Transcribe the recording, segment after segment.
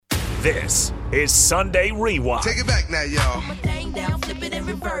This is Sunday Rewind. Take it back now, y'all. Flip it and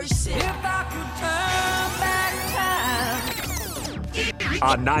reverse it.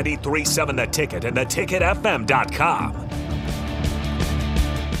 On 93.7 The Ticket and theticketfm.com.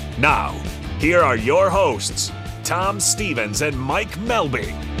 Now, here are your hosts, Tom Stevens and Mike Melby.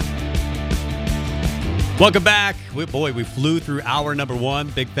 Welcome back. We flew through hour number one.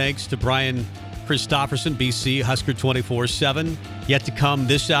 Big thanks to Brian Christopherson, BC, Husker 24/7. Yet to come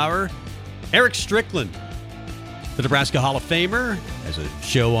this hour, Eric Strickland, the Nebraska Hall of Famer, has a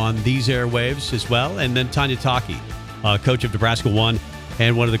show on these airwaves as well. And then Tanya Taki, coach of Nebraska 1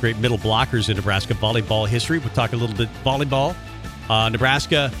 and one of the great middle blockers in Nebraska volleyball history. We'll talk a little bit volleyball.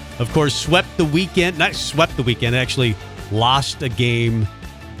 Nebraska, of course, swept the weekend. Not swept the weekend, actually lost a game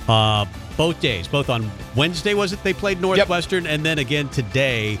both days. Both on Wednesday, was it? They played Northwestern, and then again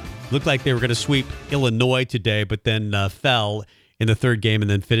today. Looked like they were going to sweep Illinois today, but then fell in the third game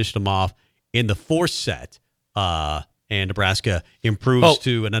and then finished them off in the fourth set. And Nebraska improves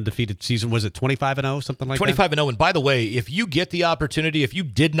to an undefeated season. Was it 25-0, something like 25-0. And by the way, if you get the opportunity, if you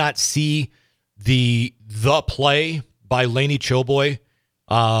did not see the play by Lainey Choboy,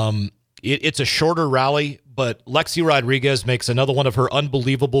 it's a shorter rally, but Lexi Rodriguez makes another one of her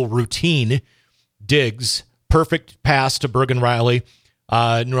unbelievable routine digs. Perfect pass to Bergen Riley.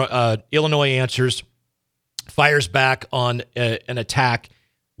 Illinois answers, fires back on an attack.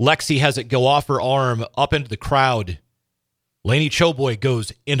 Lexi has it go off her arm up into the crowd. Lainey Choboy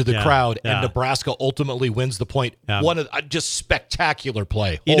goes into the crowd, and Nebraska ultimately wins the point. One of just spectacular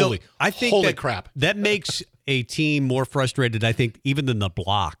play. I think holy crap. That makes a team more frustrated, I think, even than the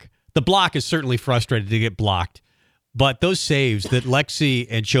block. The block is certainly frustrated to get blocked, but those saves that Lexi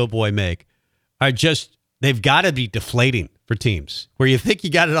and Choboy make are just, they've got to be deflating for teams where you think you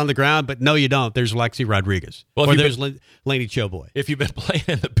got it on the ground, but no, you don't. There's Lexi Rodriguez. Or there's Lainey Choboy. If you've been playing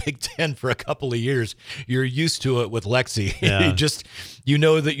in the Big Ten for a couple of years, you're used to it with Lexi. Yeah. you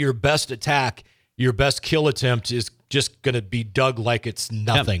know that your best attack, your best kill attempt is just going to be dug like it's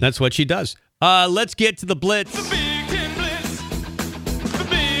nothing. Yeah, that's what she does. Let's get to the Blitz. The Big Ten Blitz. The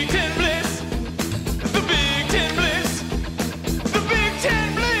Big Ten Blitz. The Big Ten Blitz. The Big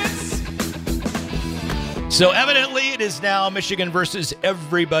Ten Blitz. So evidently it is now Michigan versus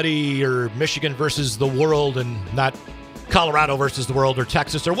everybody, or Michigan versus the world, and not Colorado versus the world, or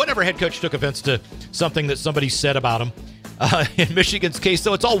Texas, or whatever head coach took offense to something that somebody said about him. In Michigan's case,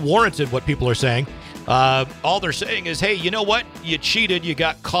 though, it's all warranted what people are saying. All they're saying is, hey, you know what? You cheated. You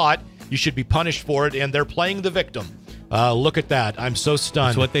got caught. You should be punished for it, and they're playing the victim. Look at that. I'm so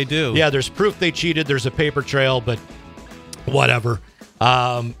stunned. That's what they do. Yeah, there's proof they cheated. There's a paper trail, but whatever.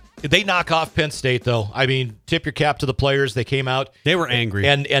 They knock off Penn State, though. I mean, tip your cap to the players. They came out. They were angry.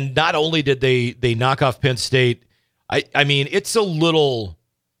 And not only did they knock off Penn State, I mean, it's a little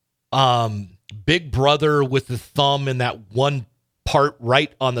big brother with the thumb in that one part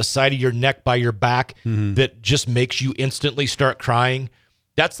right on the side of your neck by your back that just makes you instantly start crying.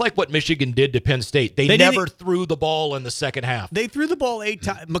 That's like what Michigan did to Penn State. They never threw the ball in the second half. They threw the ball 8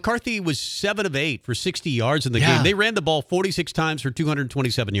 times. McCarthy was 7 of 8 for 60 yards in the game. They ran the ball 46 times for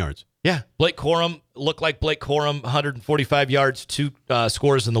 227 yards. Yeah. Blake Corum looked like Blake Corum, 145 yards, 2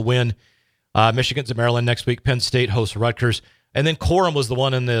 scores in the win. Michigan's at Maryland next week. Penn State hosts Rutgers. And then Corum was the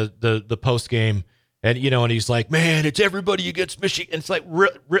one in the post game. And, and he's like, man, it's everybody against Michigan. And it's like,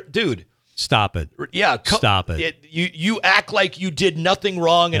 dude. Stop it. Yeah. Stop it. You act like you did nothing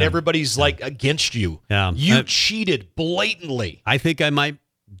wrong and everybody's like against you. Yeah. You cheated blatantly. I think I might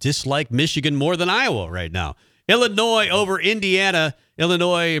dislike Michigan more than Iowa right now. Illinois over Indiana.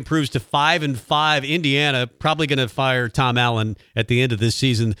 Illinois improves to 5-5. Indiana probably going to fire Tom Allen at the end of this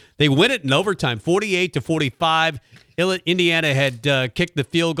season. They win it in overtime, 48-45. Indiana had kicked the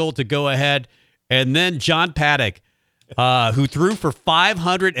field goal to go ahead. And then John Paddock, who threw for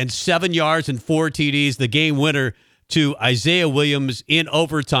 507 yards and 4 TDs, the game winner to Isaiah Williams in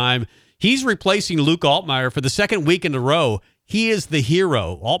overtime. He's replacing Luke Altmaier for the second week in a row. He is the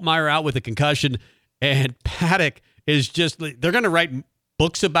hero. Altmaier out with a concussion, and Paddock is just, they're going to write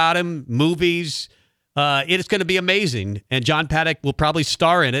books about him, movies. It's going to be amazing, and John Paddock will probably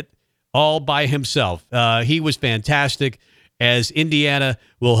star in it all by himself. He was fantastic. As Indiana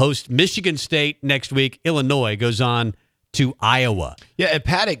will host Michigan State next week, Illinois goes on to Iowa. Yeah, and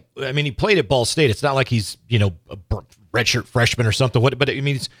Paddock, I mean, he played at Ball State. It's not like he's, a redshirt freshman or something. But I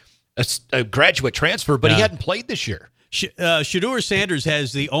mean, it's a graduate transfer, but he hadn't played this year. Shedeur Sanders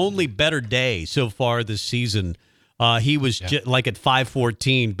has the only better day so far this season. He was like at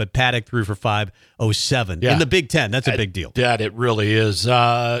 514, but Paddock threw for 507 in the Big Ten. That's a big deal. That it really is.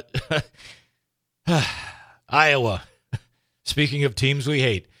 Iowa. Speaking of teams we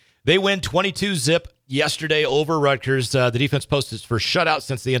hate, They win 22-zip yesterday over Rutgers. The defense posted its first shutout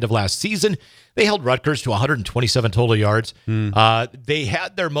since the end of last season. They held Rutgers to 127 total yards. They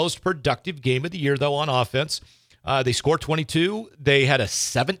had their most productive game of the year, though, on offense. They scored 22. They had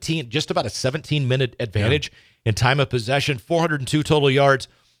just about a 17-minute advantage in time of possession, 402 total yards.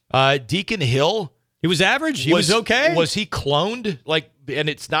 Deacon Hill, He was average. He was okay. Was he cloned? And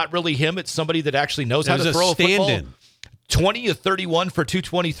it's not really him. It's somebody that actually knows how to throw a football. Stand-in. 20 of 31 for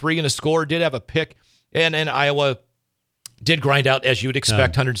 223 and a score. Did have a pick, and Iowa did grind out, as you would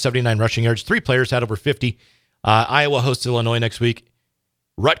expect, 179 rushing yards. 3 players had over 50. Iowa hosts Illinois next week.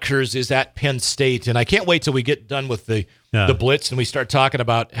 Rutgers is at Penn State, and I can't wait till we get done with the blitz and we start talking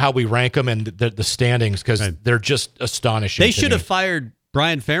about how we rank them and the standings, because they're just astonishing. They should have fired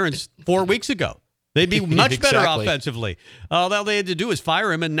Brian Ferentz 4 weeks ago. They'd be much better offensively. All they had to do was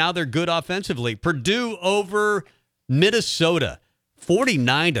fire him, and now they're good offensively. Purdue over Minnesota,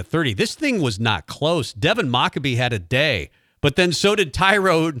 49-30. This thing was not close. Devin Mockabee had a day, but then so did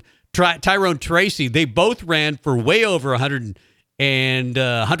Tyrone Tracy. They both ran for way over 100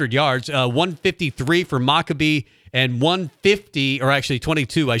 yards, 153 for Mockabee and 150, or actually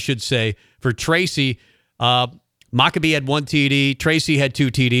 22, I should say, for Tracy. Mockabee had 1 TD. Tracy had 2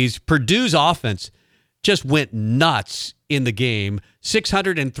 TDs. Purdue's offense just went nuts in the game.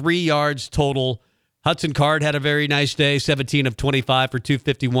 603 yards total. Hudson Card had a very nice day, 17 of 25 for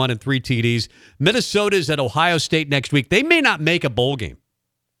 251 and 3 TDs. Minnesota's at Ohio State next week. They may not make a bowl game.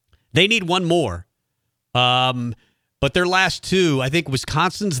 They need one more. But their last 2, I think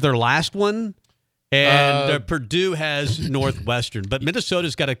Wisconsin's their last one, and Purdue has Northwestern. But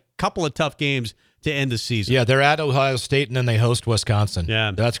Minnesota's got a couple of tough games to end the season. Yeah, they're at Ohio State, and then they host Wisconsin.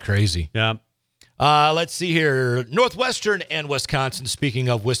 Yeah. That's crazy. Yeah. Let's see here. Northwestern and Wisconsin, speaking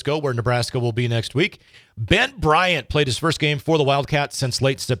of Wisco, where Nebraska will be next week. Ben Bryant played his first game for the Wildcats since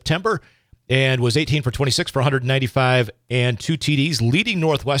late September and was 18 for 26 for 195 and 2 TDs, leading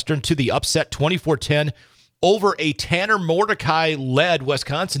Northwestern to the upset 24-10 over a Tanner Mordecai-led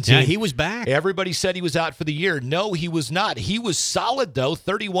Wisconsin team. Yeah, he was back. Everybody said he was out for the year. No, he was not. He was solid, though,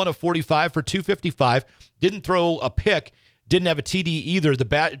 31 of 45 for 255. Didn't throw a pick. Didn't have a TD either. The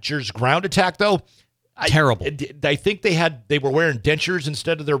Badgers' ground attack, though, terrible. I think they were wearing dentures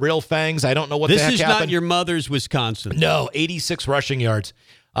instead of their real fangs. I don't know what the heck happened. This is not your mother's Wisconsin. No, 86 rushing yards.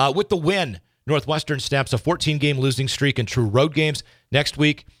 With the win, Northwestern snaps a 14-game losing streak in true road games. Next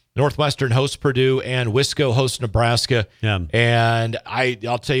week, Northwestern hosts Purdue and Wisco hosts Nebraska. Yeah. And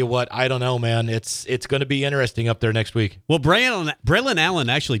I'll tell you what, I don't know, man. It's going to be interesting up there next week. Well, Braylon Allen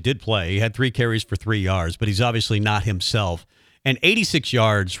actually did play. He had 3 carries for 3 yards, but he's obviously not himself. And 86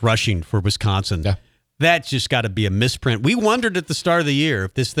 yards rushing for Wisconsin. Yeah. That's just got to be a misprint. We wondered at the start of the year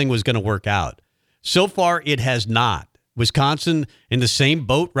if this thing was going to work out. So far, it has not. Wisconsin in the same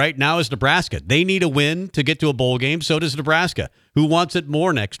boat right now as Nebraska. They need a win to get to a bowl game. So does Nebraska. Who wants it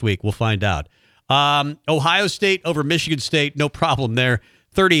more next week? We'll find out. Ohio State over Michigan State. No problem there.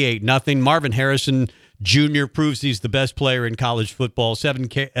 38-0. Marvin Harrison Jr. proves he's the best player in college football. 7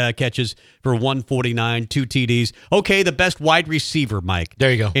 catches for 149, 2 TDs. Okay, the best wide receiver, Mike.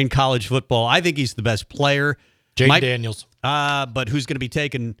 There you go. In college football. I think he's the best player. Jaden Daniels. But who's going to be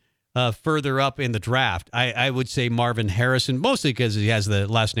taken further up in the draft? I would say Marvin Harrison, mostly because he has the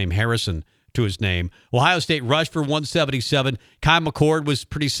last name Harrison to his name. Ohio State rushed for 177. Kyle McCord was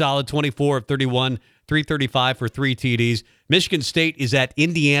pretty solid, 24 of 31, 335 for 3 TDs. Michigan State is at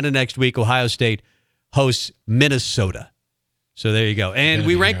Indiana next week. Ohio State hosts Minnesota. So there you go. And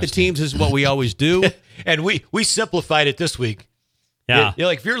we rank the teams as what we always do. And we simplified it this week. Yeah.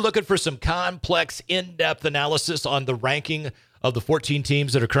 If you're looking for some complex, in-depth analysis on the ranking of the 14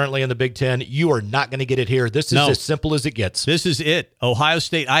 teams that are currently in the Big Ten, you are not going to get it here. This is as simple as it gets. This is it. Ohio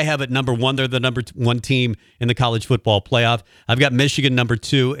State, I have it number 1. They're the number 1 team in the college football playoff. I've got Michigan number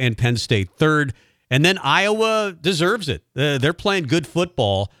 2 and Penn State 3rd. And then Iowa deserves it. They're playing good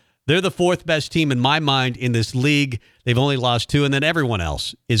football. They're the 4th best team in my mind in this league. They've only lost 2, and then everyone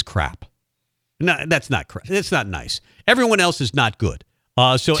else is crap. No, that's not crap. That's not nice. Everyone else is not good.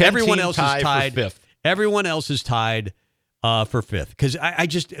 So everyone else is tied. For 5th. Everyone else is tied for 5th. Because I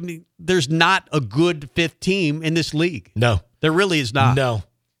mean, there's not a good 5th team in this league. No. There really is not. No.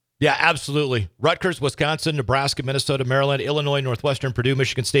 Yeah, absolutely. Rutgers, Wisconsin, Nebraska, Minnesota, Maryland, Illinois, Northwestern, Purdue,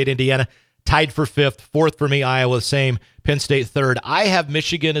 Michigan State, Indiana, tied for 5th. 4th for me, Iowa, the same. Penn State 3rd. I have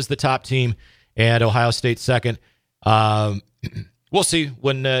Michigan as the top team and Ohio State 2nd. We'll see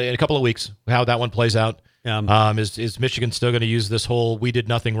when in a couple of weeks how that one plays out. Is Michigan still going to use this whole we did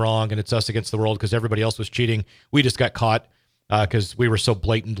nothing wrong and it's us against the world because everybody else was cheating? We just got caught because we were so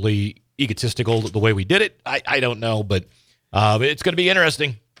blatantly egotistical the way we did it. I don't know, but it's going to be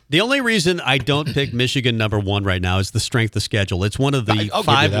interesting. The only reason I don't pick Michigan number 1 right now is the strength of schedule. It's one of the I'll give you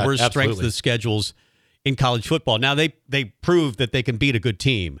 5 that. worst Absolutely. strengths of schedules in college football. Now, they proved that they can beat a good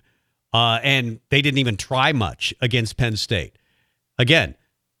team, and they didn't even try much against Penn State. Again,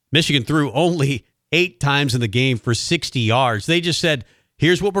 Michigan threw only 8 times in the game for 60 yards. They just said,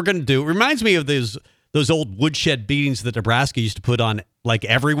 here's what we're going to do. It reminds me of those old woodshed beatings that Nebraska used to put on like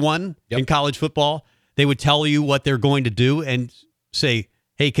everyone in college football. They would tell you what they're going to do and say,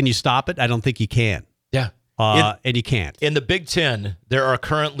 hey, can you stop it? I don't think you can. Yeah. And you can't. In the Big Ten, there are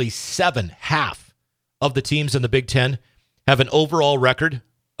currently 7, half of the teams in the Big Ten have an overall record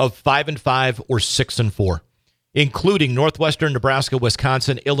of 5-5 or 6-4, including Northwestern, Nebraska,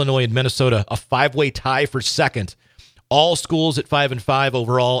 Wisconsin, Illinois, and Minnesota, a 5-way tie for second. All schools at 5-5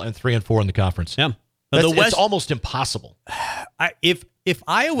 overall and 3-4 in the conference. Yeah. It's almost impossible. If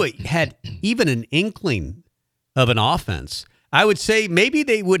Iowa had even an inkling of an offense, I would say maybe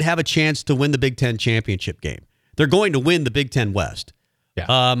they would have a chance to win the Big Ten championship game. They're going to win the Big Ten West.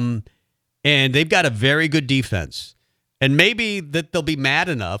 Yeah. And they've got a very good defense. And maybe that they'll be mad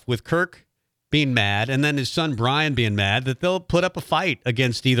enough with Kirk being mad and then his son Brian being mad that they'll put up a fight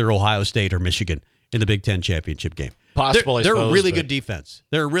against either Ohio State or Michigan in the Big Ten championship game. Possible, I They're suppose, a really but- good defense.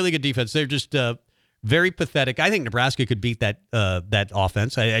 They're a really good defense. They're just very pathetic. I think Nebraska could beat that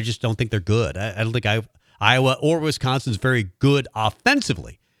offense. I just don't think they're good. I don't think Iowa or Wisconsin's very good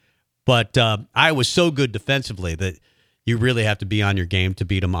offensively. But Iowa's so good defensively that you really have to be on your game to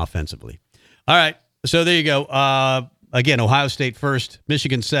beat them offensively. All right, so there you go. Again, Ohio State first,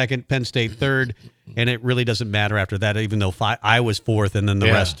 Michigan second, Penn State third, and it really doesn't matter after that, even though Iowa's fourth, and then the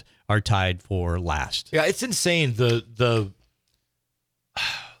rest are tied for last. Yeah, it's insane. The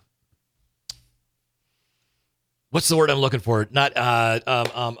what's the word I'm looking for? Not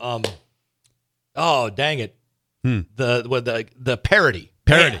oh, dang it. The parody.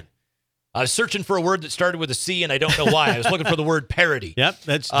 Man. I was searching for a word that started with a C, and I don't know why. I was looking for the word parody. Yep,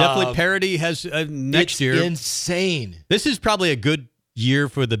 that's definitely parody has next year. It's insane. This is probably a good year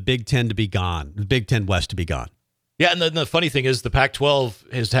for the Big Ten to be gone, the Big Ten West to be gone. Yeah, and the funny thing is the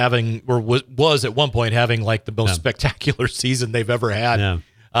Pac-12 is having, or was at one point having, like the most spectacular season they've ever had.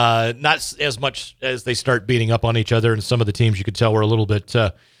 Yeah. Not as much as they start beating up on each other, and some of the teams you could tell were a little bit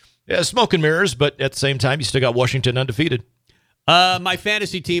smoke and mirrors, but at the same time, you still got Washington undefeated. My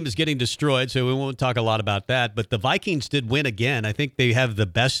fantasy team is getting destroyed, so we won't talk a lot about that. But the Vikings did win again. I think they have the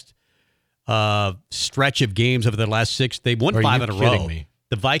best stretch of games over the last 6. They won 5 in a row. Me?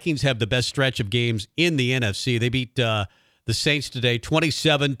 The Vikings have the best stretch of games in the NFC. They beat the Saints today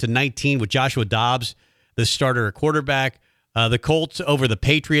 27-19 with Joshua Dobbs, the starter at quarterback. The Colts over the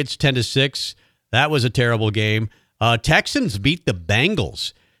Patriots 10-6. That was a terrible game. Texans beat the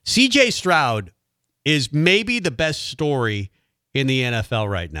Bengals. C.J. Stroud is maybe the best story in the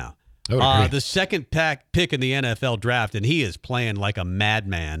NFL right now. The second pick in the NFL draft, and he is playing like a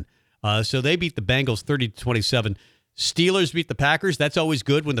madman. So they beat the Bengals 30-27. Steelers beat the Packers. That's always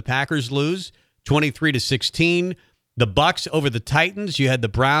good when the Packers lose, 23-16. The Bucks over the Titans. You had the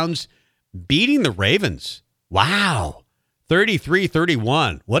Browns beating the Ravens. Wow.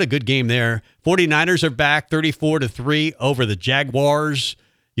 33-31. What a good game there. 49ers are back 34-3 over the Jaguars.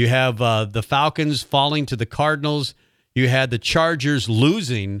 You have the Falcons falling to the Cardinals. You had the Chargers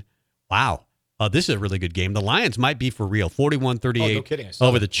losing. Wow. This is a really good game. The Lions might be for real. 41-38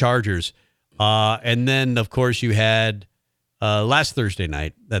 over the Chargers. And then, of course, you had last Thursday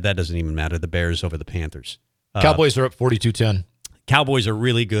night. That doesn't even matter. The Bears over the Panthers. Cowboys are up 42-10. Cowboys are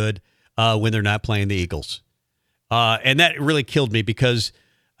really good when they're not playing the Eagles. And that really killed me because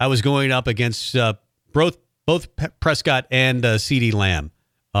I was going up against both Prescott and CeeDee Lamb.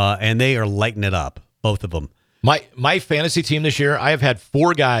 And they are lighting it up, both of them. My fantasy team this year, I have had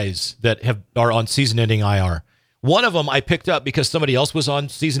 4 guys that are on season-ending IR. One of them I picked up because somebody else was on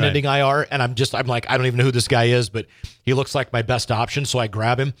season-ending IR, and I'm like, I don't even know who this guy is, but he looks like my best option, so I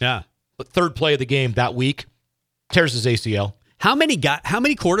grab him. Yeah. But third play of the game that week, tears his ACL. How many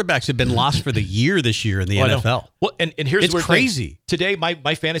quarterbacks have been lost for the year this year in the NFL? Well, and here's it's where crazy. Today,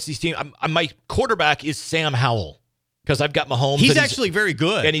 my fantasy team, my quarterback is Sam Howell. Because I've got Mahomes. He's actually very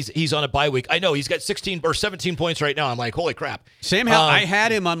good. And he's on a bye week. I know. He's got 16 or 17 points right now. I'm like, holy crap. Sam Howell, I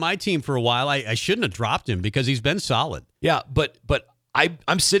had him on my team for a while. I shouldn't have dropped him because he's been solid. Yeah, but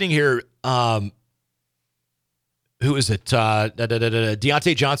I'm sitting here. Who is it?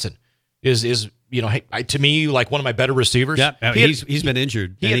 Deontay Johnson is to me like one of my better receivers. Yeah, he's been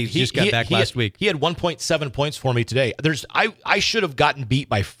injured. He just got back last week. He had 1.7 points for me today. I should have gotten beat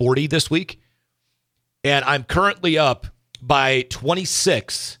by 40 this week. And I'm currently up by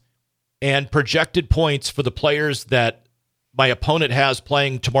 26 and projected points for the players that my opponent has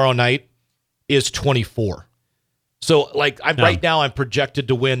playing tomorrow night is 24. So, right now I'm projected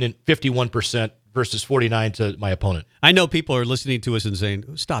to win in 51% versus 49 to my opponent. I know people are listening to us and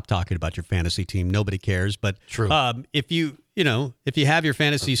saying, "Stop talking about your fantasy team. Nobody cares." But True. If you have your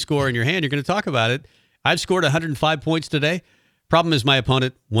fantasy score in your hand, you're going to talk about it. I've scored 105 points today. Problem is my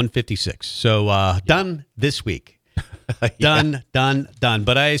opponent 156. So done this week. Done.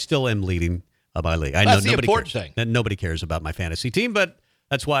 But I still am leading my league. I know That's the important thing. Nobody cares about my fantasy team, but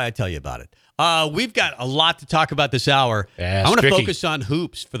that's why I tell you about it. We've got a lot to talk about this hour. Yeah, I want to tricky. focus on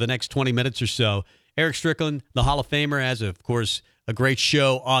hoops for the next 20 minutes or so. Eric Strickland, the Hall of Famer, has, of course, a great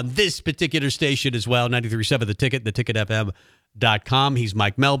show on this particular station as well, 93.7 The Ticket, theticketfm.com. He's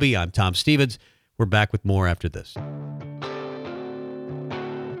Mike Melby. I'm Tom Stevens. We're back with more after this.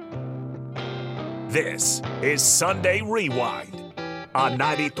 This is Sunday Rewind on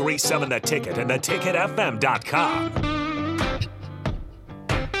 93.7 The Ticket and theticketfm.com.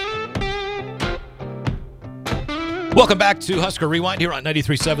 Welcome back to Husker Rewind here on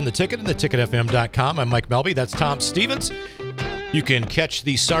 93.7 The Ticket and theticketfm.com. I'm Mike Melby. That's Tom Stevens. You can catch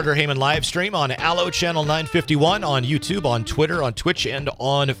the Starter Heyman live stream on Allo Channel 951, on YouTube, on Twitter, on Twitch, and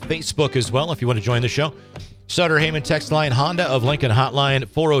on Facebook as well if you want to join the show. Starter Heyman text line, Honda of Lincoln hotline,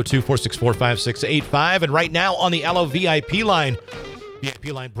 402-464-5685. And right now on the Allo VIP line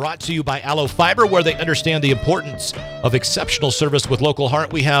brought to you by Allo Fiber, where they understand the importance of exceptional service with local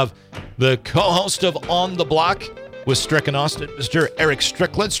heart. We have the co-host of On the Block with Strick and Austin, Mr. Eric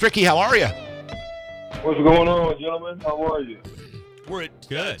Strickland. Stricky, how are you? What's going on, gentlemen? How are you? We're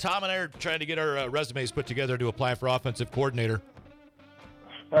good. Tom and I are trying to get our resumes put together to apply for offensive coordinator.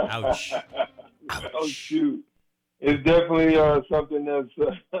 Ouch. Oh, shoot. It's definitely something that's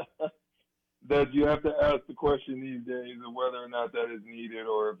that you have to ask the question these days of whether or not that is needed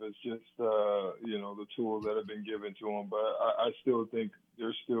or if it's just, the tools that have been given to them. But I still think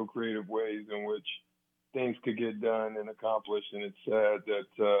there's still creative ways in which things could get done and accomplished, and it's sad that,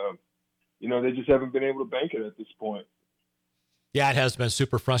 they just haven't been able to bank it at this point. Yeah, it has been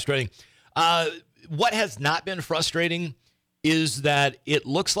super frustrating. What has not been frustrating is that it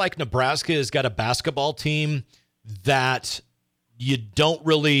looks like Nebraska has got a basketball team that you don't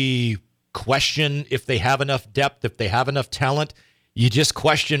really question if they have enough depth, if they have enough talent. You just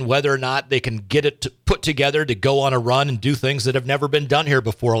question whether or not they can get it put together to go on a run and do things that have never been done here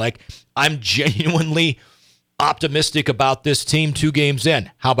before. Like, I'm genuinely optimistic about this team 2 games in.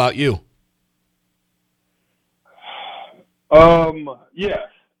 How about you? Yes,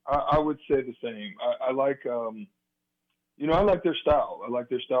 I would say the same. I like, I like their style. I like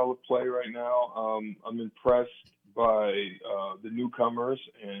their style of play right now. I'm impressed by the newcomers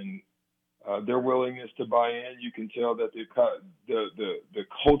and their willingness to buy in. You can tell that the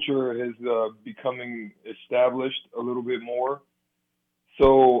culture is becoming established a little bit more.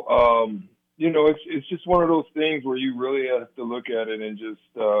 So, it's just one of those things where you really have to look at it and just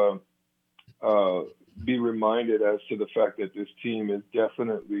be reminded as to the fact that this team is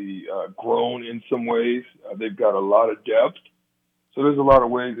definitely grown in some ways. They've got a lot of depth. So there's a lot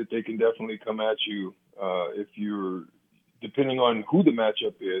of ways that they can definitely come at you if you're, depending on who the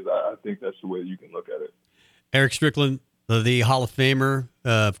matchup is. I think that's the way you can look at it. Eric Strickland, the Hall of Famer,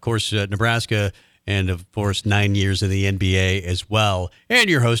 of course, Nebraska, and of course 9 years in the NBA as well, and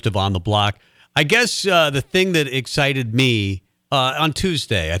your host of On the Block. I guess the thing that excited me on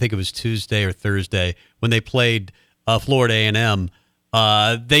Tuesday, I think it was Tuesday or Thursday, when they played Florida A&M,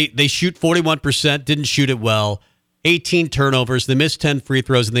 they shoot 41%, didn't shoot it well, 18 turnovers, they missed 10 free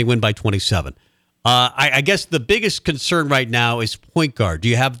throws, and they win by 27. I guess the biggest concern right now is point guard.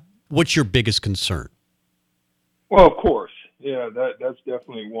 What's your biggest concern? Well, of course. Yeah, that's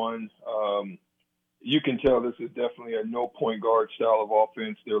definitely one. You can tell this is definitely a no point guard style of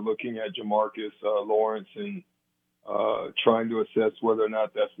offense. They're looking at Jamarcus Lawrence and trying to assess whether or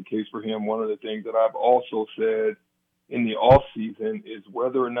not that's the case for him. One of the things that I've also said in the offseason is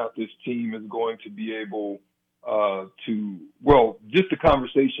whether or not this team is going to be able just the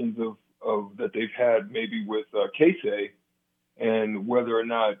conversations of that they've had maybe with Casey, and whether or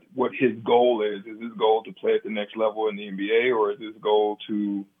not what his goal is. Is his goal to play at the next level in the NBA, or is his goal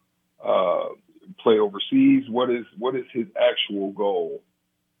to play overseas? What is his actual goal?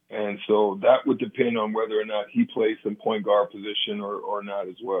 And so that would depend on whether or not he plays some point guard position or not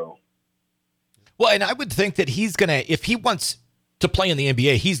as well. Well, and I would think that he's going to, if he wants to play in the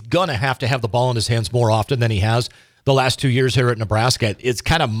NBA, he's going to have the ball in his hands more often than he has the last 2 years here at Nebraska. It's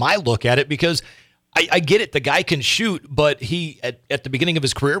kind of my look at it, because I get it. The guy can shoot, but he, at the beginning of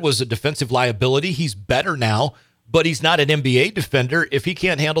his career, was a defensive liability. He's better now, but he's not an NBA defender. If he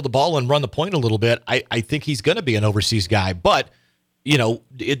can't handle the ball and run the point a little bit, I think he's going to be an overseas guy. But,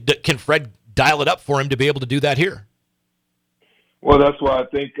 can Fred dial it up for him to be able to do that here? Well, that's why I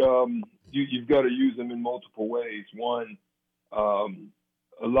think you've got to use him in multiple ways. One,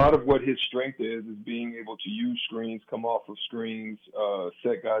 a lot of what his strength is being able to use screens, come off of screens,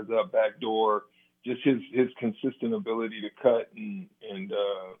 set guys up, backdoor, just his consistent ability to cut and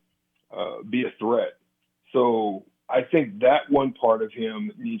be a threat. So I think that one part of him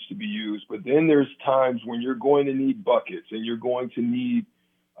needs to be used. But then there's times when you're going to need buckets, and you're going to need,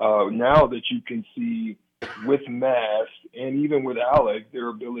 now that you can see with Mass and even with Alec, their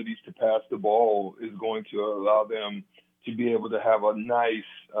abilities to pass the ball is going to allow them to be able to have a nice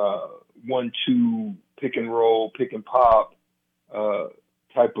 1-2 pick and roll, pick and pop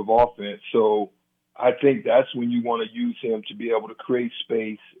type of offense. So I think that's when you want to use him to be able to create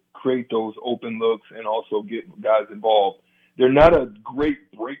space, create those open looks, and also get guys involved. They're not a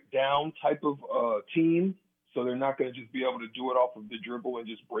great breakdown type of team, so they're not going to just be able to do it off of the dribble and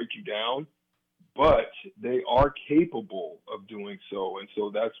just break you down, but they are capable of doing so. And so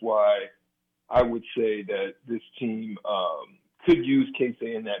that's why I would say that this team could use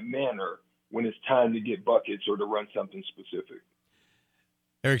Casey in that manner when it's time to get buckets or to run something specific.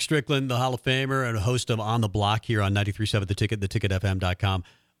 Eric Strickland, the Hall of Famer and host of On the Block here on 93.7 The Ticket, theticketfm.com.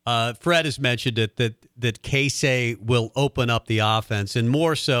 Fred has mentioned that Casey will open up the offense, and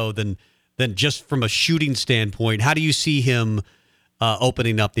more so than just from a shooting standpoint. How do you see him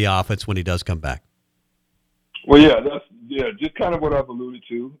opening up the offense when he does come back? Well, just kind of what I've alluded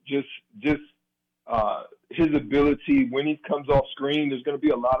to. Just his ability when he comes off screen. There's going to be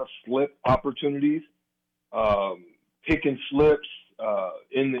a lot of slip opportunities, pick and slips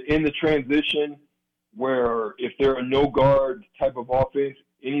in the transition. Where if they're a no guard type of offense,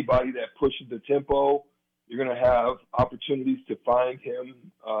 anybody that pushes the tempo, you're going to have opportunities to find him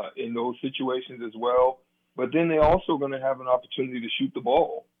in those situations as well. But then they're also going to have an opportunity to shoot the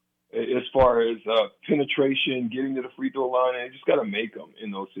ball as far as penetration, getting to the free throw line, and you just got to make them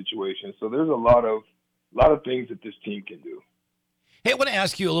in those situations. So there's a lot of things that this team can do. Hey, I want to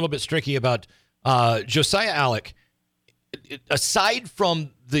ask you a little bit, Stricky, about Josiah Alec. Aside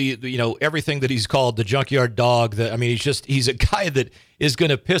from the everything that he's called the junkyard dog, he's a guy that is going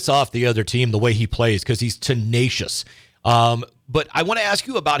to piss off the other team the way he plays because he's tenacious. But I want to ask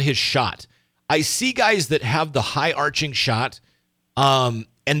you about his shot. I see guys that have the high arching shot, and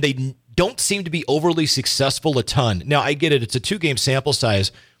they don't seem to be overly successful a ton. Now, I get it. It's a 2-game sample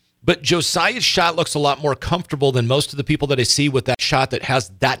size, but Josiah's shot looks a lot more comfortable than most of the people that I see with that shot that has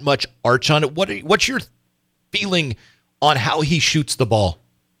that much arch on it. What's your feeling on how he shoots the ball?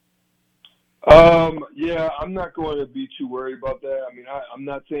 I'm not going to be too worried about that. I mean, I'm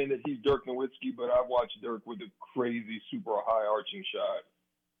not saying that he's Dirk Nowitzki, but I've watched Dirk with a crazy, super high arching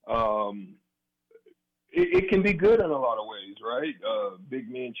shot. It can be good in a lot of ways, right? Big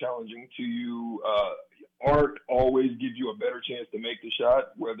man challenging to you. Art always gives you a better chance to make the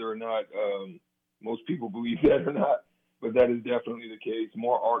shot, whether or not most people believe that or not. But that is definitely the case.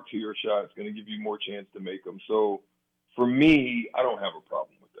 More art to your shot is going to give you more chance to make them. So for me, I don't have a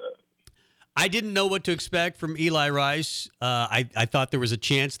problem with that. I didn't know what to expect from Eli Rice. I thought there was a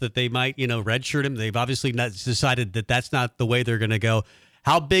chance that they might, redshirt him. They've obviously not decided that that's not the way they're going to go.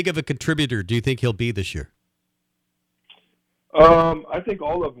 How big of a contributor do you think he'll be this year? I think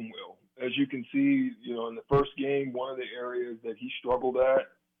all of them will. As you can see, in the first game, one of the areas that he struggled at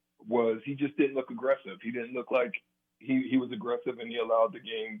was he just didn't look aggressive. He didn't look like he was aggressive, and he allowed the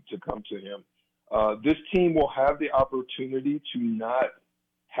game to come to him. This team will have the opportunity to not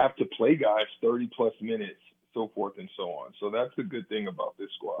have to play guys 30-plus minutes, so forth and so on. So that's the good thing about this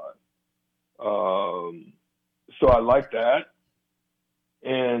squad. So I like that.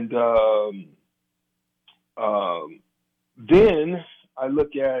 And then I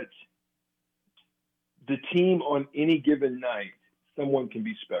look at the team on any given night. Someone can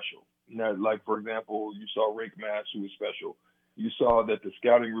be special. Now, like, for example, you saw Rick Mass, who was special. You saw that the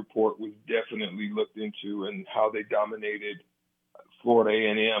scouting report was definitely looked into and how they dominated Florida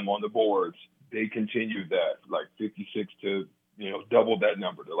A&M on the boards. They continued that, like 56 to, double that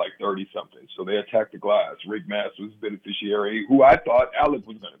number to like 30-something. So they attacked the glass. Rick Mass was beneficiary, who I thought Alec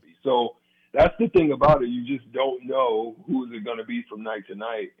was going to be. So that's the thing about it. You just don't know who is it going to be from night to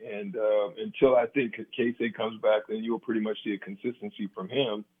night. And until I think Casey comes back, then you'll pretty much see a consistency from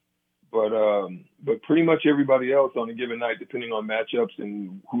him. But pretty much everybody else on a given night, depending on matchups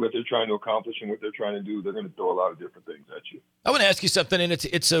and who they're trying to accomplish and what they're trying to do, they're going to throw a lot of different things at you. I want to ask you something, and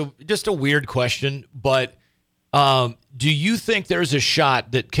it's just a weird question, but Do you think there's a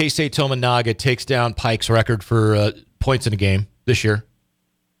shot that Keisei Tominaga takes down Pike's record for points in a game this year?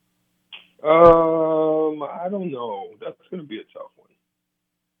 I don't know. That's going to be a tough one.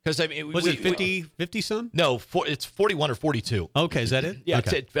 Because I mean, Was it 50 some? No, it's 41 or 42. Okay, is that it? Yeah,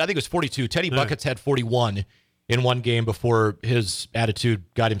 Okay. I think it was 42. Teddy All right. Buckets had 41 in one game before his attitude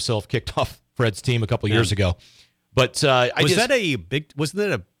got himself kicked off Fred's team a couple years ago. But wasn't that a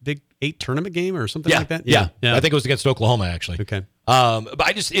big 8 tournament game or something like that? Yeah. I think it was against Oklahoma actually. Okay.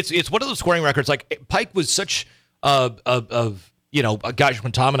 But it's one of those scoring records. Like Pike was such gosh,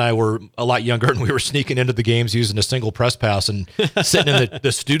 when Tom and I were a lot younger and we were sneaking into the games using a single press pass and sitting in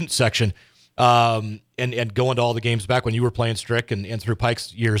the student section, and going to all the games back when you were playing Strick and through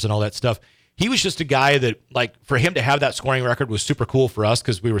Pike's years and all that stuff. He was just a guy that, like, for him to have that scoring record was super cool for us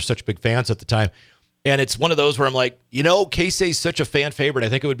because we were such big fans at the time. And it's one of those where I'm like, Keisei's such a fan favorite. I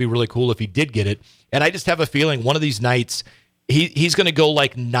think it would be really cool if he did get it. And I just have a feeling one of these nights he's going to go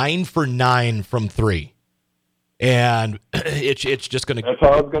like 9 for 9 from 3. And it's just going to. That's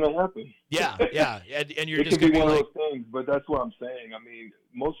how it's going to happen. Yeah. And you're it just could going to be be one like. of those things, but that's what I'm saying. I mean,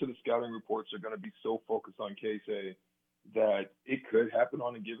 most of the scouting reports are going to be so focused on Keisei that it could happen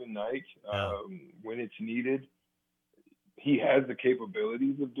on a given night when it's needed. He has the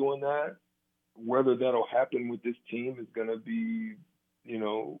capabilities of doing that. Whether that'll happen with this team is going to be,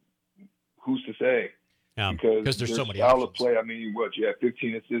 who's to say? Yeah, because there's so many style options. of play. I mean, you had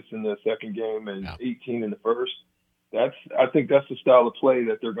 15 assists in the second game and 18 in the first. I think that's the style of play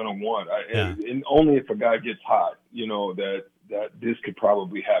that they're going to want. And only if a guy gets hot, that this could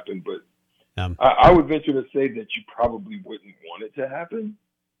probably happen. But I would venture to say that you probably wouldn't want it to happen,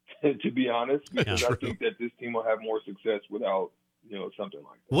 to be honest, because I think that this team will have more success without, something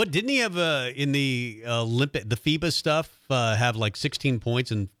like that. What didn't he have in the Olympic, the FIBA stuff, have like 16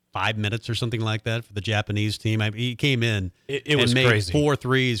 points in 5 minutes or something like that for the Japanese team? He came in It was made crazy. 4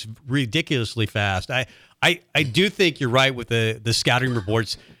 threes ridiculously fast. I do think you're right with the scouting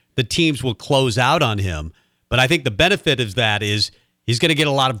reports. The teams will close out on him, but I think the benefit of that is he's going to get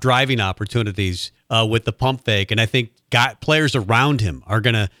a lot of driving opportunities with the pump fake, and I think players around him are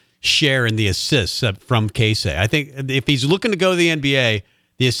going to share in the assists from Keisei. I think if he's looking to go to the NBA,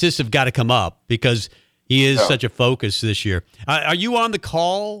 the assists have got to come up because he is such a focus this year. Are you on the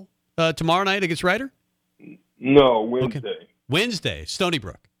call tomorrow night against Ryder? No, Wednesday. Okay. Wednesday, Stony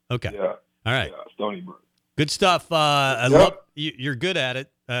Brook. Okay. Yeah. All right. Yeah, Stony Brook. Good stuff. I love you're good at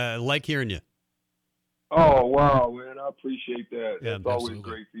it. Like hearing you. Oh, wow, man. I appreciate that. Yeah, That's always absolutely.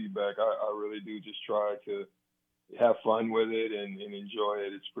 great feedback. I really do just try to have fun with it and enjoy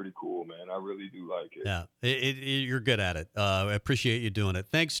it. It's pretty cool, man. I really do like it. Yeah, you're good at it. I appreciate you doing it.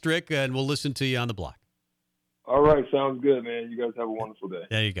 Thanks, Strick, and we'll listen to you on the block. All right, sounds good, man. You guys have a wonderful day.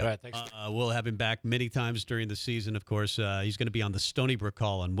 There you go. All right, thanks. We'll have him back many times during the season, of course. He's going to be on the Stony Brook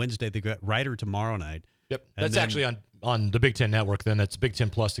call on Wednesday. They got Ryder tomorrow night. Yep, And that's then- actually on the Big Ten Network. Then that's Big Ten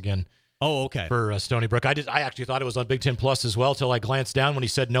Plus again. Oh, okay. For Stony Brook. I actually thought it was on Big Ten Plus as well till I glanced down when he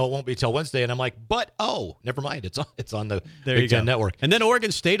said no, it won't be till Wednesday, and I'm like, never mind, it's on the There you Big Ten go. Network. And then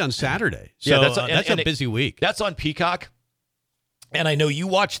Oregon State on Saturday. So Yeah, that's a busy week. That's on Peacock, and I know you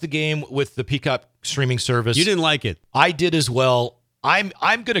watched the game with the Peacock streaming service. You didn't like it. I did as well. I'm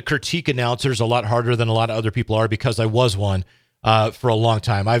going to critique announcers a lot harder than a lot of other people are because I was one for a long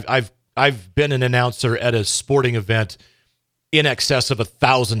time. I've been an announcer at a sporting event in excess of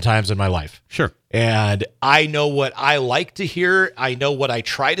 1,000 times in my life. Sure. And I know what I like to hear. I know what I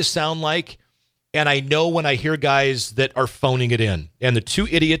try to sound like. And I know when I hear guys that are phoning it in. And the 2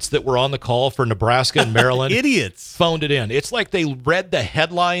 idiots that were on the call for Nebraska and Maryland Idiots. phoned it in. It's like they read the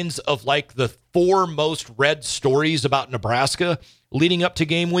headlines of like the 4 most read stories about Nebraska leading up to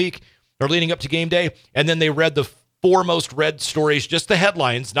game week or leading up to game day. And then they read the 4 most read stories, just the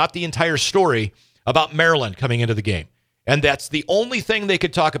headlines, not the entire story, about Maryland coming into the game. And that's the only thing they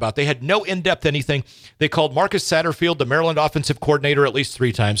could talk about. They had no in-depth anything. They called Marcus Satterfield, the Maryland offensive coordinator, at least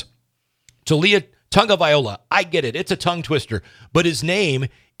 3 times. Talia Tungaviola, I get it. It's a tongue twister. But his name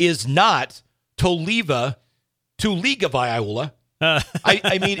is not Toliva Viola.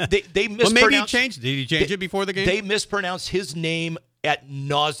 I mean, they mispronounced. Well, maybe he changed it. Did he change it before the game? They mispronounced his name at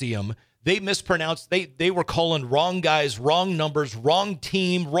nauseum. They mispronounced. They were calling wrong guys, wrong numbers, wrong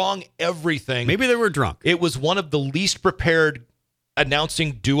team, wrong everything. Maybe they were drunk. It was one of the least prepared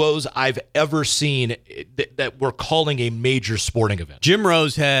announcing duos I've ever seen that were calling a major sporting event. Jim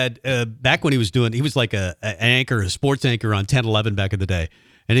Rose had, back when he was like an anchor, a sports anchor on 10-11 back in the day.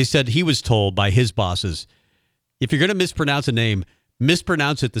 And he said he was told by his bosses, if you're going to mispronounce a name,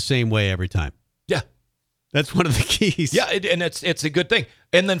 mispronounce it the same way every time. Yeah. That's one of the keys. Yeah, and it's a good thing.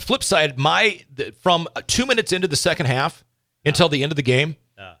 And then flip side, from 2 minutes into the second half until the end of the game,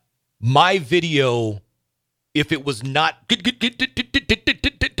 my video, if it was not and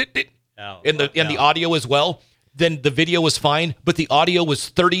the audio as well, then the video was fine, but the audio was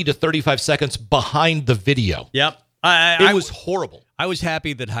 30 to 35 seconds behind the video. Yep. It was horrible. I was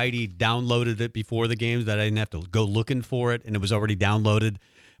happy that Heidi downloaded it before the games, that I didn't have to go looking for it, and it was already downloaded.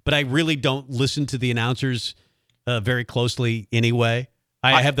 But I really don't listen to the announcers very closely anyway.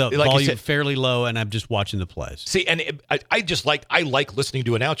 I have the volume fairly low, and I'm just watching the plays. See, and I like listening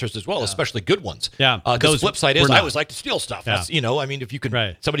to announcers as well, especially good ones. Yeah. Because the flip side is I always like to steal stuff. Yeah. If you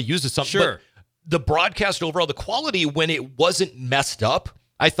can, somebody uses something. Sure. But the broadcast overall, the quality when it wasn't messed up,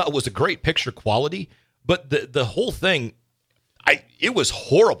 I thought was a great picture quality. But the whole thing, it was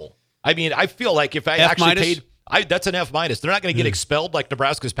horrible. I mean, I feel like if I actually paid. That's an F-. They're not going to get expelled like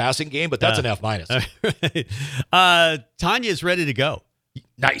Nebraska's passing game, but that's an F-. Tanya's ready to go.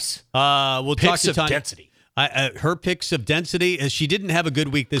 Nice. We'll picks talk to of Tanya. density. Her picks of density. She didn't have a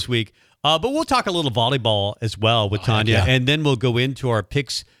good week this week, but we'll talk a little volleyball as well with Tanya, and then we'll go into our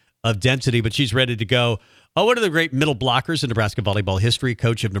picks of density. But she's ready to go. One of the great middle blockers in Nebraska volleyball history,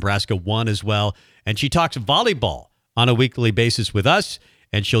 coach of Nebraska 1 as well, and she talks volleyball on a weekly basis with us.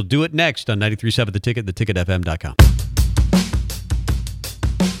 And she'll do it next on 93.7 The Ticket, theticketfm.com.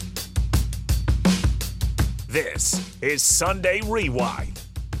 This is Sunday Rewind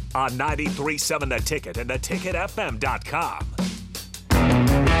on 93.7 The Ticket and theticketfm.com.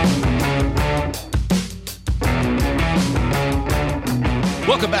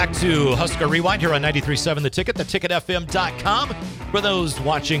 Welcome back to Husker Rewind here on 93.7 The Ticket, theticketfm.com. For those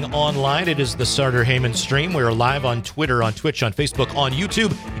watching online, it is the Sartor Heyman stream. We are live on Twitter, on Twitch, on Facebook, on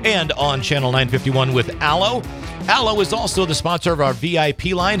YouTube, and on Channel 951 with Allo. Allo is also the sponsor of our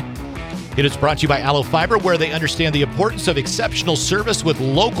VIP line. It is brought to you by Allo Fiber, where they understand the importance of exceptional service with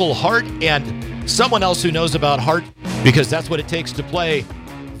local heart and someone else who knows about heart, because that's what it takes to play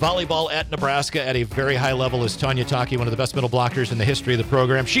volleyball at Nebraska at a very high level. Is Tanya Taki, one of the best middle blockers in the history of the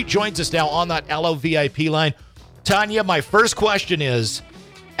program. She joins us now on that Allo VIP line. Tanya, my first question is,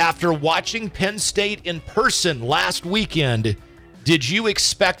 after watching Penn State in person last weekend, did you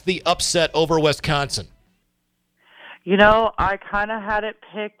expect the upset over Wisconsin? I kind of had it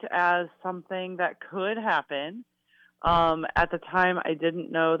picked as something that could happen. At the time, I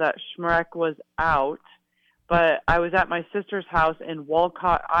didn't know that Schmreck was out, but I was at my sister's house in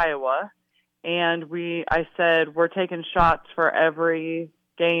Walcott, Iowa, and I said, we're taking shots for every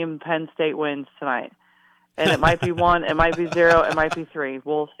game Penn State wins tonight. And it might be 1, it might be 0, it might be 3.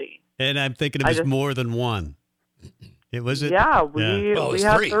 We'll see. And I'm thinking it was more than 1. Was it? Yeah, we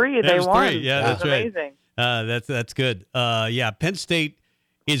have 3. They won. 3. Yeah, that's right. Amazing. That's good. Penn State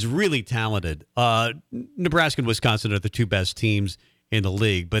is really talented. Nebraska and Wisconsin are the two best teams in the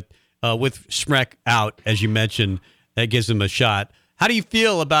league, but with Schmreck out, as you mentioned, that gives them a shot. How do you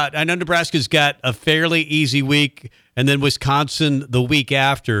feel about? I know Nebraska's got a fairly easy week, and then Wisconsin the week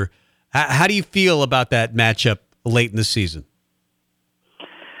after. How do you feel about that matchup late in the season?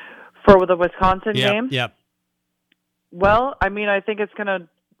 For the Wisconsin game? Yep. Well, I mean, I think it's going to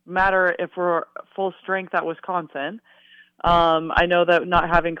matter if we're full strength at Wisconsin. I know that not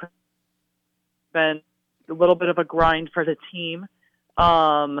having been a little bit of a grind for the team.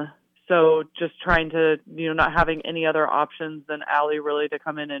 So just trying to, not having any other options than Allie really to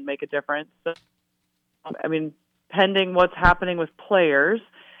come in and make a difference. So, I mean, pending what's happening with players,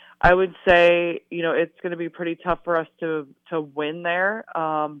 I would say, it's going to be pretty tough for us to win there.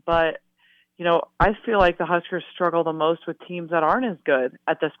 But, I feel like the Huskers struggle the most with teams that aren't as good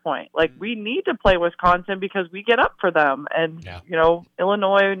at this point. Like, we need to play Wisconsin because we get up for them. And,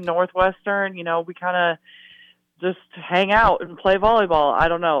 Illinois, Northwestern, we kind of just hang out and play volleyball. I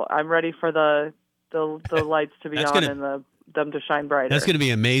don't know. I'm ready for the lights to be on and them to shine brighter. That's going to be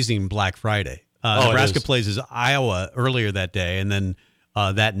amazing Black Friday. Nebraska plays Iowa earlier that day, and then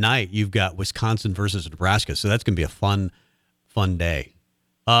that night you've got Wisconsin versus Nebraska. So that's going to be a fun day.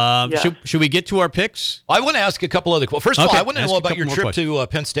 Should we get to our picks? I want to ask a couple other questions. First of all, I want to know about your trip to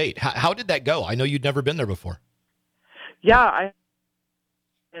Penn State. How did that go? I know you'd never been there before. Yeah,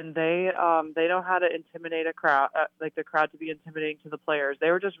 and they know how to intimidate a crowd, like the crowd to be intimidating to the players.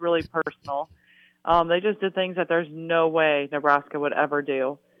 They were just really personal. They just did things that there's no way Nebraska would ever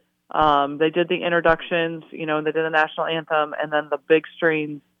do. They did the introductions, they did the national anthem, and then the big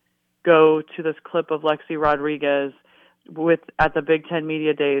screens go to this clip of Lexi Rodriguez at the Big Ten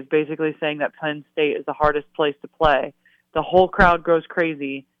Media Days, basically saying that Penn State is the hardest place to play. The whole crowd goes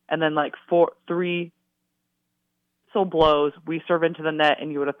crazy, and then 3 whistle blows, we serve into the net,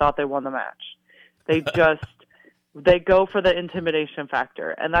 and you would have thought they won the match. They go for the intimidation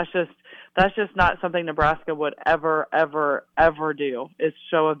factor, and that's just not something Nebraska would ever do, is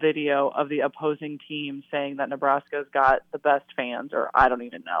show a video of the opposing team saying that Nebraska's got the best fans, or I don't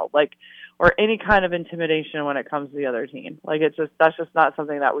even know, or any kind of intimidation when it comes to the other team. That's just not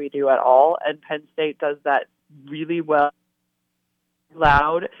something that we do at all, and Penn State does that really well,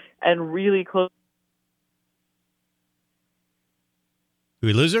 loud, and really close. Did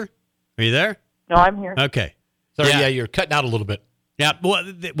we lose her? Are you there? No, I'm here. Okay. Sorry, yeah, you're cutting out a little bit. Yeah, well,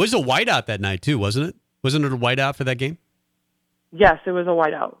 it was a whiteout that night too, wasn't it? Wasn't it a whiteout for that game? Yes, it was a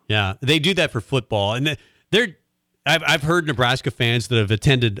whiteout. Yeah, they do that for football, and I've heard Nebraska fans that have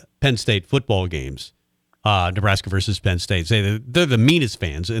attended Penn State football games, Nebraska versus Penn State, say they're the meanest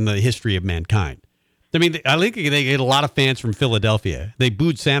fans in the history of mankind. I mean, I think they get a lot of fans from Philadelphia. They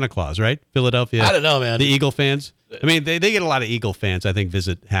booed Santa Claus, right? Philadelphia. I don't know, man. The Eagle fans. I mean, they get a lot of Eagle fans, I think,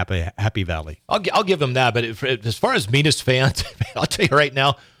 visit Happy Valley. I'll give them that. But as far as meanest fans, I'll tell you right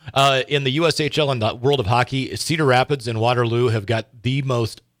now, in the USHL and the World of Hockey, Cedar Rapids and Waterloo have got the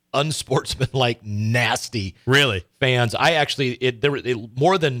most unsportsmanlike, nasty fans. I actually, there were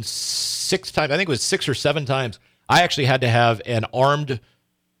more than 6 times, I think it was 6 or 7 times, I actually had to have an armed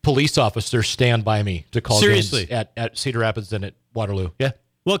police officer stand by me to call games at Cedar Rapids and at Waterloo. Yeah.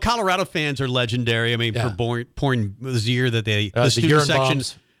 Well, Colorado fans are legendary. I mean, for pouring was the year that the student urine section,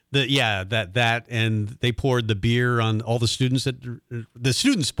 bombs. And they poured the beer on all the students. The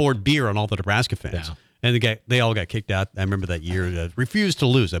students poured beer on all the Nebraska fans, and they all got kicked out. I remember that year. Refused to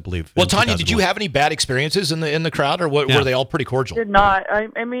lose, I believe. Well, Tanya, did you have any bad experiences in the crowd, or were they all pretty cordial? Did not.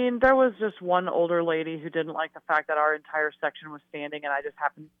 I mean, there was just one older lady who didn't like the fact that our entire section was standing, and I just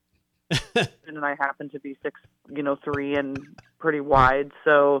happened. And I happened to be 6'3" and pretty wide,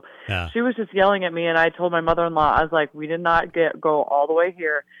 so she was just yelling at me. And I told my mother-in-law, I was like, "We did not go all the way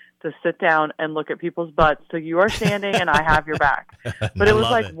here to sit down and look at people's butts. So you are standing, and I have your back." But it was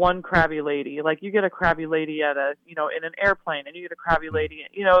like one crabby lady. Like you get a crabby lady at in an airplane, and you get a crabby lady.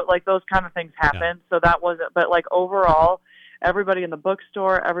 Like those kind of things happen. Yeah. So that wasn't. But like overall, everybody in the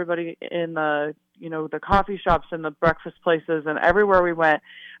bookstore, everybody in the the coffee shops and the breakfast places, and everywhere we went,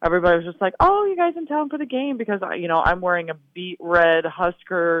 everybody was just like, "Oh, you guys in town for the game?" Because I'm wearing a beet red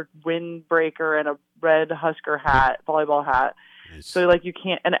Husker windbreaker and a red Husker hat, volleyball hat. Nice. So like you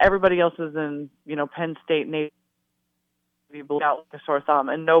can't, and everybody else is in Penn State Navy blue out like a sore thumb,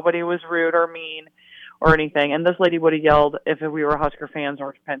 and nobody was rude or mean or anything. And this lady would have yelled if we were Husker fans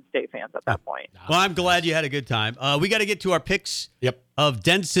or Penn State fans at that point. Well, I'm glad you had a good time. We got to get to our picks of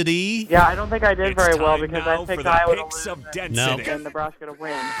density. Yeah, I don't think I did very well because I picked Iowa to lose and Nebraska to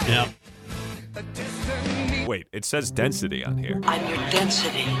win. Yeah. Wait, it says density on here. I'm your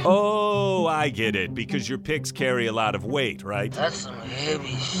density. Oh, I get it. Because your picks carry a lot of weight, right? That's some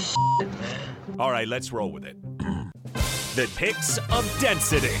heavy shit, man. All right, let's roll with it. The picks of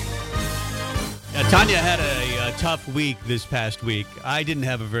density. Tanya had a tough week this past week. I didn't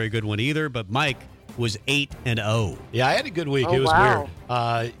have a very good one either, but Mike was 8-0. Yeah, I had a good week. Oh, it was wow.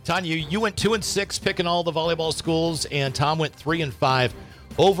 weird. Tanya, you went 2-6 picking all the volleyball schools, and Tom went 3-5.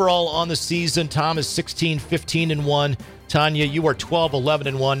 Overall on the season, Tom is 16-15-1. Tanya, you are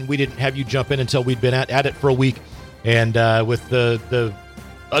 12-11-1. We didn't have you jump in until we'd been at it for a week. And with the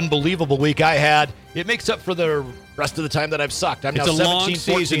unbelievable week I had, it makes up for the rest of the time that I've sucked. I'm it's now a 17, long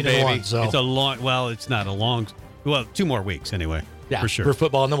season, 14, baby. 1. So. It's a long. Well, it's not a long. Well, 2 more weeks anyway. Yeah, for sure. For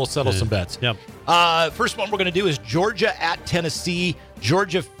football, and then we'll settle some bets. Yep. First one we're going to do is Georgia at Tennessee.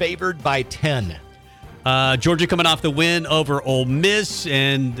 Georgia favored by 10. Georgia coming off the win over Ole Miss,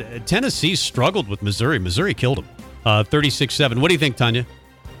 and Tennessee struggled with Missouri. Missouri killed them, 36-7. What do you think, Tanya?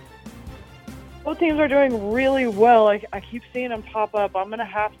 Both teams are doing really well. I keep seeing them pop up. I'm going to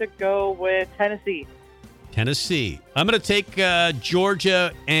have to go with Tennessee. Tennessee. I'm going to take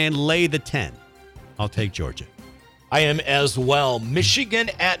Georgia and lay the 10. I'll take Georgia. I am as well. Michigan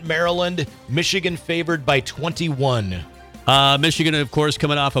at Maryland. Michigan favored by 21. Michigan, of course,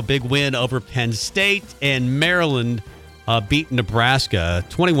 coming off a big win over Penn State, and Maryland beat Nebraska.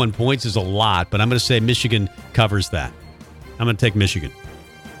 21 points is a lot, but I'm going to say Michigan covers that. I'm going to take Michigan.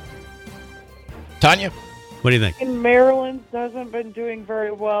 Tanya? What do you think? And Maryland hasn't been doing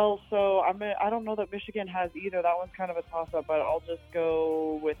very well, so I don't know that Michigan has either. That one's kind of a toss-up, but I'll just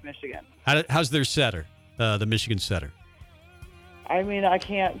go with Michigan. How's their setter, the Michigan setter? I mean, I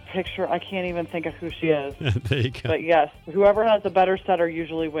can't even think of who she is. There you go. But yes, whoever has a better setter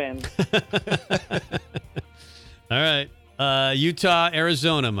usually wins. All right. Utah,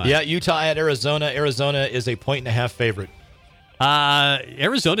 Arizona, Mike. Yeah, Utah at Arizona. Arizona is a 1.5 favorite.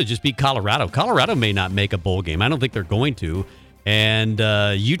 Arizona just beat Colorado. Colorado may not make a bowl game. I don't think they're going to. And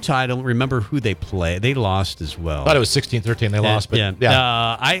Utah, I don't remember who they play. They lost as well. I thought it was 16-13 they lost, but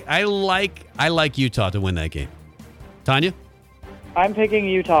yeah. I like Utah to win that game. Tanya? I'm picking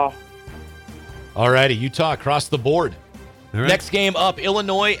Utah. All righty, Utah across the board. All right. Next game up,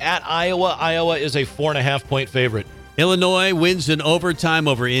 Illinois at Iowa. Iowa is a 4.5-point favorite. Illinois wins in overtime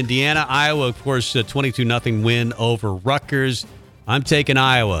over Indiana. Iowa, of course, a 22-0 win over Rutgers. I'm taking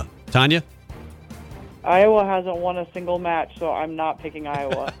Iowa. Tanya? Iowa hasn't won a single match, so I'm not picking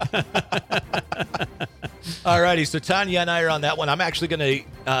Iowa. All righty, so Tanya and I are on that one. I'm actually going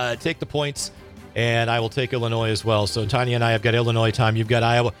to take the points, and I will take Illinois as well. So Tanya and I have got Illinois. Tom, you've got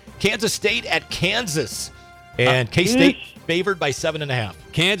Iowa. Kansas State at Kansas. And K-State favored by 7.5.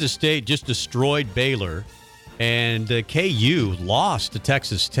 Kansas State just destroyed Baylor, and KU lost to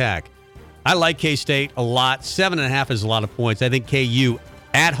Texas Tech. I like K-State a lot. 7.5 is a lot of points. I think KU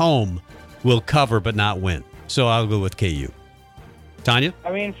at home will cover but not win. So I'll go with KU. Tanya?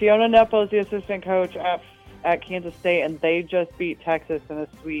 I mean, Fiona Nepo's the assistant coach at Kansas State, and they just beat Texas in a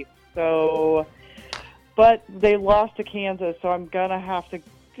sweep. So, but they lost to Kansas, so I'm going to have to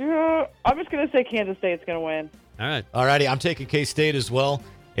I'm just going to say Kansas State's going to win. All right. All righty, I'm taking K-State as well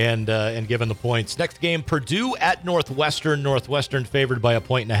and giving the points. Next game, Purdue at Northwestern. Northwestern favored by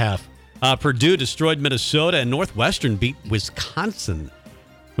 1.5. Purdue destroyed Minnesota, and Northwestern beat Wisconsin.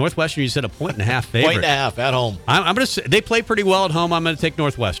 Northwestern, you said 1.5 favorite. 1.5 at home. I'm going to say they play pretty well at home. I'm going to take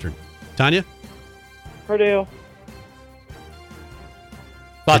Northwestern. Tanya? Purdue.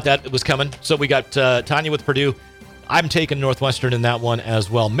 Thought that was coming. So we got Tanya with Purdue. I'm taking Northwestern in that one as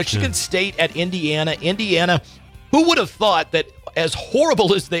well. Michigan State at Indiana. Indiana, who would have thought that as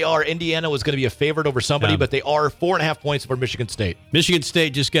horrible as they are, Indiana was going to be a favorite over somebody, but they are 4.5 points for Michigan State. Michigan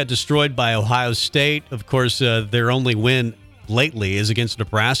State just got destroyed by Ohio State. Of course, their only win lately is against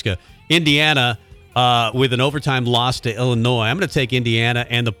Nebraska. Indiana, with an overtime loss to Illinois. I'm going to take Indiana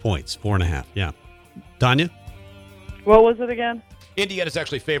and the points, 4.5. Yeah. Tanya? What was it again? Indiana's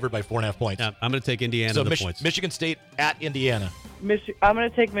actually favored by 4.5 points. Yeah, I'm going to take Indiana so and the points. Michigan State at Indiana. I'm going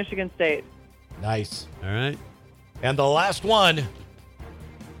to take Michigan State. Nice. All right. And the last one,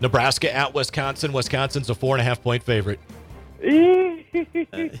 Nebraska at Wisconsin. Wisconsin's a 4.5-point favorite.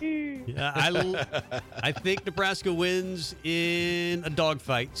 I think Nebraska wins in a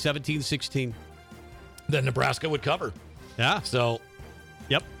dogfight, 17-16. Then Nebraska would cover. Yeah. So,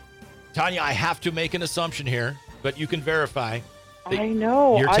 yep. Tanya, I have to make an assumption here, but you can verify. I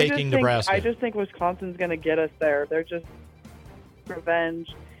know. You're taking Nebraska. I just think Wisconsin's going to get us there. They're just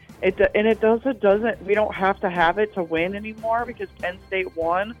revenge. It doesn't. We don't have to have it to win anymore because Penn State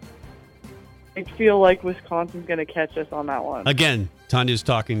won. I feel like Wisconsin's going to catch us on that one. Again, Tanya's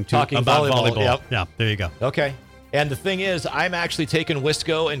talking about volleyball. Yep. Yeah, there you go. Okay. And the thing is, I'm actually taking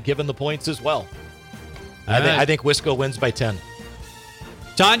Wisco and giving the points as well. I think Wisco wins by 10.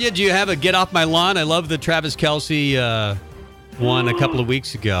 Tanya, do you have a get off my lawn? I love the Travis Kelce one a couple of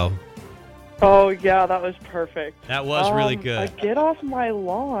weeks ago. Oh, yeah, that was perfect. That was really good. Get off my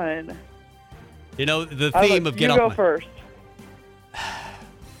lawn. You know, the theme of get off my... You go first.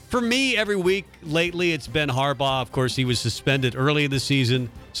 For me, every week lately, it's been Harbaugh. Of course, he was suspended early in the season,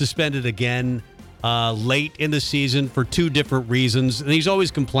 suspended again late in the season for two different reasons. And he's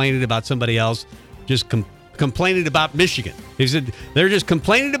always complaining about somebody else, just complaining about Michigan. He said, they're just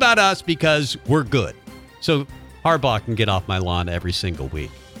complaining about us because we're good. So Harbaugh can get off my lawn every single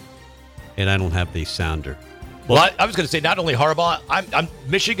week. And I don't have the sounder. Well, I was going to say, not only Harbaugh, I'm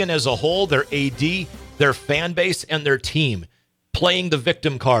Michigan as a whole, their AD, their fan base, and their team playing the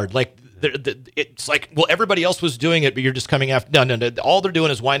victim card. Like, it's like, well, everybody else was doing it, but you're just coming after. No. All they're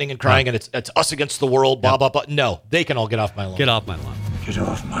doing is whining and crying, and it's us against the world, blah, blah, blah. No, they can all get off my lawn. Get off my lawn. Get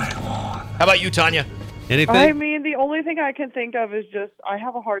off my lawn. How about you, Tanya? Anything? I mean, the only thing I can think of is just I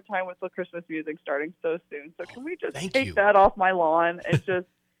have a hard time with the Christmas music starting so soon. So can we just take that off my lawn and just,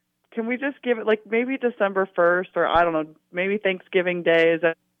 can we just give it like maybe December 1st or I don't know, maybe Thanksgiving Day? Is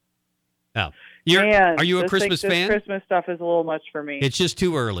that? No. Are Man, you a Christmas fan? Christmas stuff is a little much for me. It's just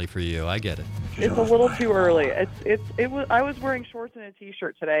too early for you. I get it. It's a little too early. I was wearing shorts and a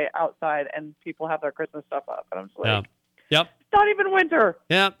t-shirt today outside, and people have their Christmas stuff up, and I'm just like, yep. It's not even winter.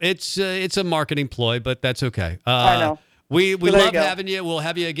 Yeah, it's a marketing ploy, but that's okay. I know. We love having you. We'll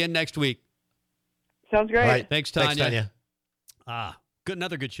have you again next week. Sounds great. All right. Thanks, Tanya. Tanya.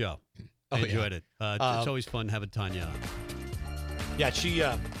 Another good show. I enjoyed it. It's always fun having Tanya on. Yeah, she.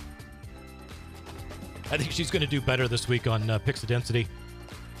 I think she's going to do better this week on Picks of Density.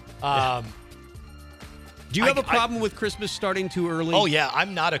 Do you have a problem with Christmas starting too early? Oh, yeah.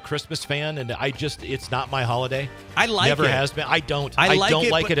 I'm not a Christmas fan, and it's not my holiday. I like Never it. has been. I don't don't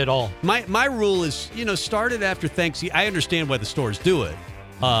like it at all. My rule is, start it after Thanksgiving. I understand why the stores do it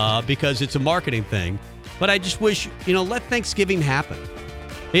because it's a marketing thing. But I just wish, let Thanksgiving happen.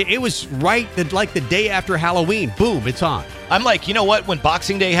 It was right like the day after Halloween. Boom, it's on. I'm like, you know what? When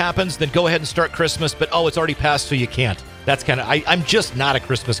Boxing Day happens, then go ahead and start Christmas. But, it's already passed, so you can't. That's kind of, I'm just not a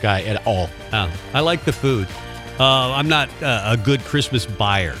Christmas guy at all. Oh, I like the food. I'm not a good Christmas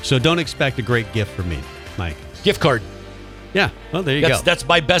buyer. So don't expect a great gift from me, Mike. Gift card. Yeah, well, there you go. That's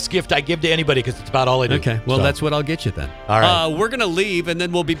my best gift I give to anybody because it's about all I do. Okay, well, that's what I'll get you then. All right. We're going to leave, and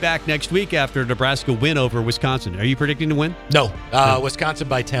then we'll be back next week after Nebraska win over Wisconsin. Are you predicting to win? No. Wisconsin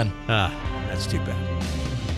by 10. That's too bad.